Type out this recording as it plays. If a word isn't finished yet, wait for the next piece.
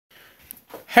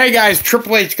Hey guys,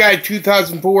 Triple H Guy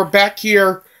 2004 back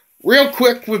here real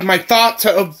quick with my thoughts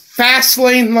of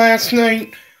Fastlane last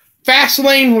night.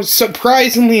 Fastlane was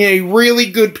surprisingly a really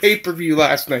good pay-per-view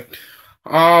last night.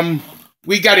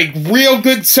 We got a real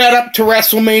good setup to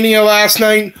WrestleMania last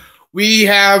night. We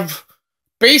have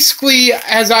basically,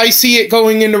 as I see it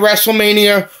going into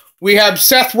WrestleMania, we have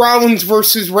Seth Rollins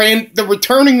versus the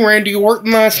returning Randy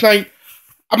Orton last night.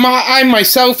 I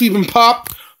myself even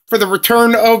popped for the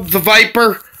return of the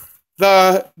Viper,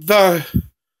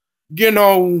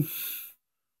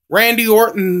 Randy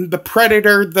Orton, the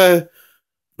Predator, the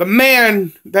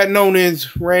man that known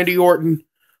as Randy Orton.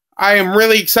 I am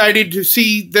really excited to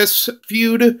see this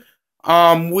feud.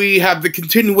 We have the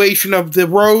continuation of the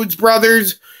Rhodes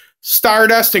brothers,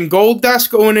 Stardust and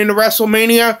Goldust going into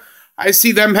WrestleMania. I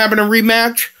see them having a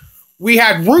rematch. We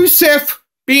had Rusev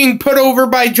being put over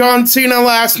by John Cena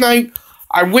last night.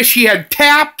 I wish he had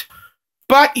tapped,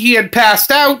 but he had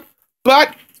passed out.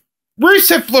 But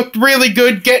Rusev looked really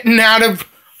good getting out of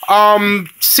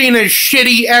Cena's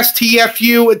shitty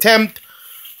STFU attempt.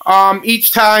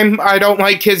 Each time, I don't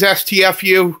like his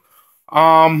STFU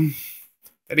that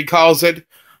he calls it.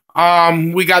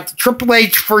 We got the Triple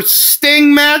H versus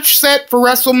Sting match set for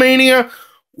WrestleMania.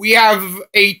 We have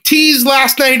a tease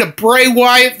last night of Bray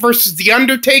Wyatt versus The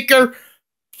Undertaker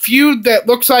feud that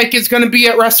looks like it's going to be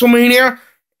at WrestleMania.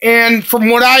 And from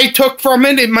what I took from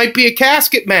it, it might be a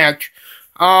casket match.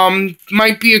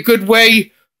 Might be a good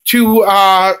way to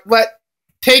let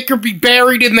Taker be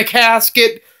buried in the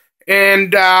casket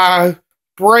and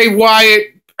Bray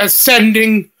Wyatt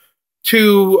ascending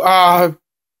to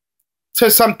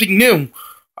something new.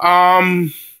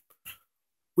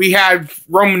 We have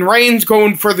Roman Reigns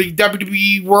going for the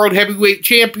WWE World Heavyweight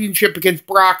Championship against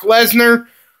Brock Lesnar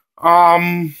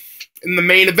in the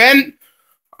main event.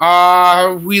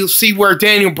 We'll see where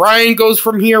Daniel Bryan goes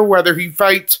from here, whether he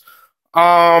fights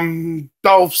Dolph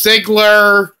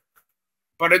Ziggler,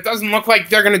 but it doesn't look like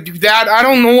they're going to do that. I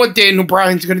don't know what Daniel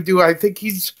Bryan's going to do. I think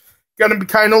he's going to be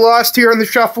kind of lost here in the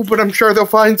shuffle, but I'm sure they'll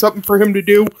find something for him to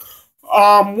do.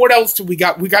 What else do we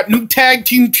got? We got new tag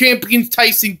team champions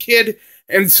Tyson Kidd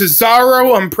and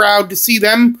Cesaro. I'm proud to see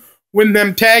them win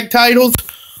them tag titles.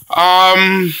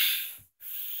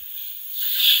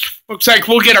 Looks like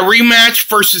we'll get a rematch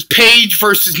versus Paige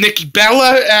versus Nikki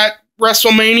Bella at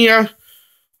WrestleMania.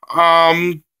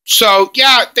 So,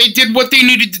 yeah, they did what they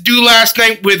needed to do last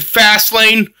night with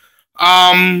Fastlane.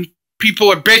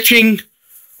 People are bitching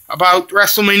about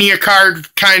WrestleMania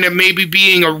card kind of maybe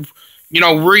being a,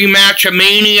 rematch of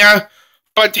Mania.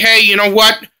 But, hey, you know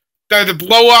what? They're the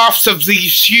blow-offs of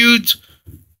these feuds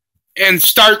and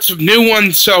starts of new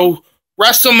ones. So,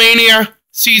 WrestleMania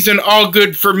season all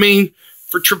good for me.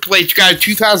 For Triple H Guy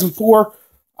 2004.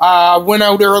 Went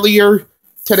out earlier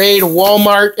today to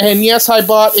Walmart, and yes, I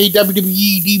bought a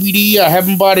WWE DVD. I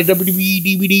haven't bought a WWE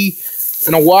DVD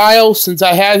in a while since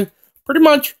I haven't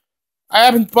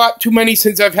bought too many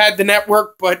since I've had the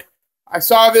network, but I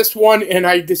saw this one and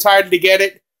I decided to get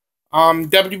it.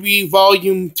 WWE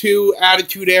Volume 2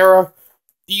 Attitude Era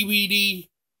DVD.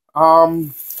 I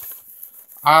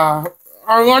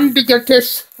wanted to get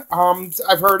this.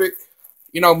 I've heard it.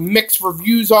 Mixed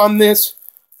reviews on this.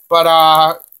 But,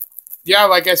 yeah,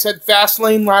 like I said,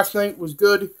 Fastlane last night was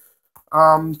good.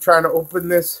 Trying to open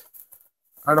this.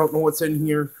 I don't know what's in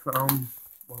here.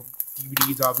 Well,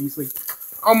 DVDs, obviously.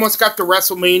 Almost got the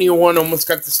WrestleMania one, almost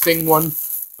got the Sting one.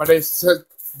 But I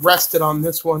rested on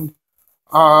this one.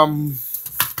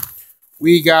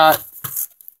 We got...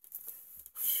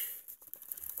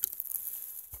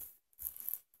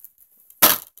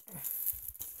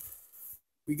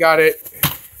 We got it.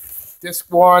 Disc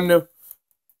 1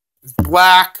 is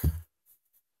black.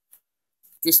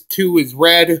 Disc 2 is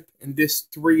red. And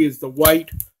disc 3 is the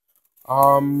white.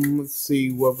 Let's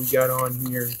see what we got on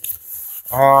here.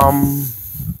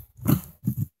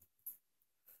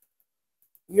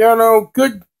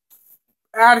 Good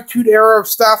Attitude Era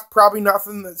stuff. Probably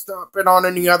nothing that's not been on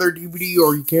any other DVD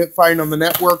or you can't find on the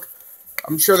network.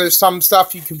 I'm sure there's some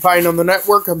stuff you can find on the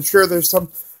network. I'm sure there's some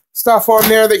stuff on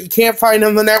there that you can't find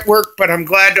on the network, but I'm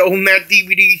glad to own that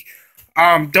DVD.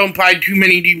 Don't buy too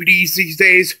many DVDs these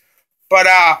days. But,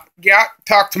 yeah,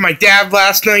 talked to my dad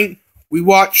last night. We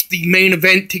watched the main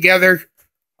event together.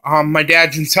 My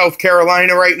dad's in South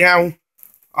Carolina right now.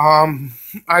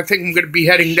 I think I'm going to be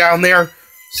heading down there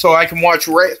so I can watch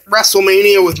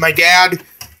WrestleMania with my dad.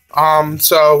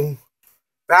 So,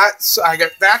 I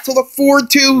got that to look forward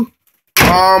to.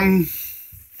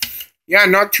 Yeah,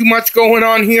 not too much going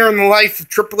on here in the life of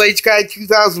Triple H Guy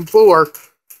 2004.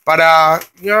 But,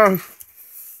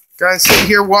 gonna sit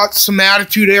here, watch some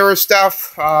Attitude Era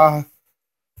stuff.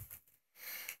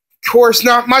 course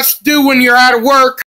not much to do when you're out of work.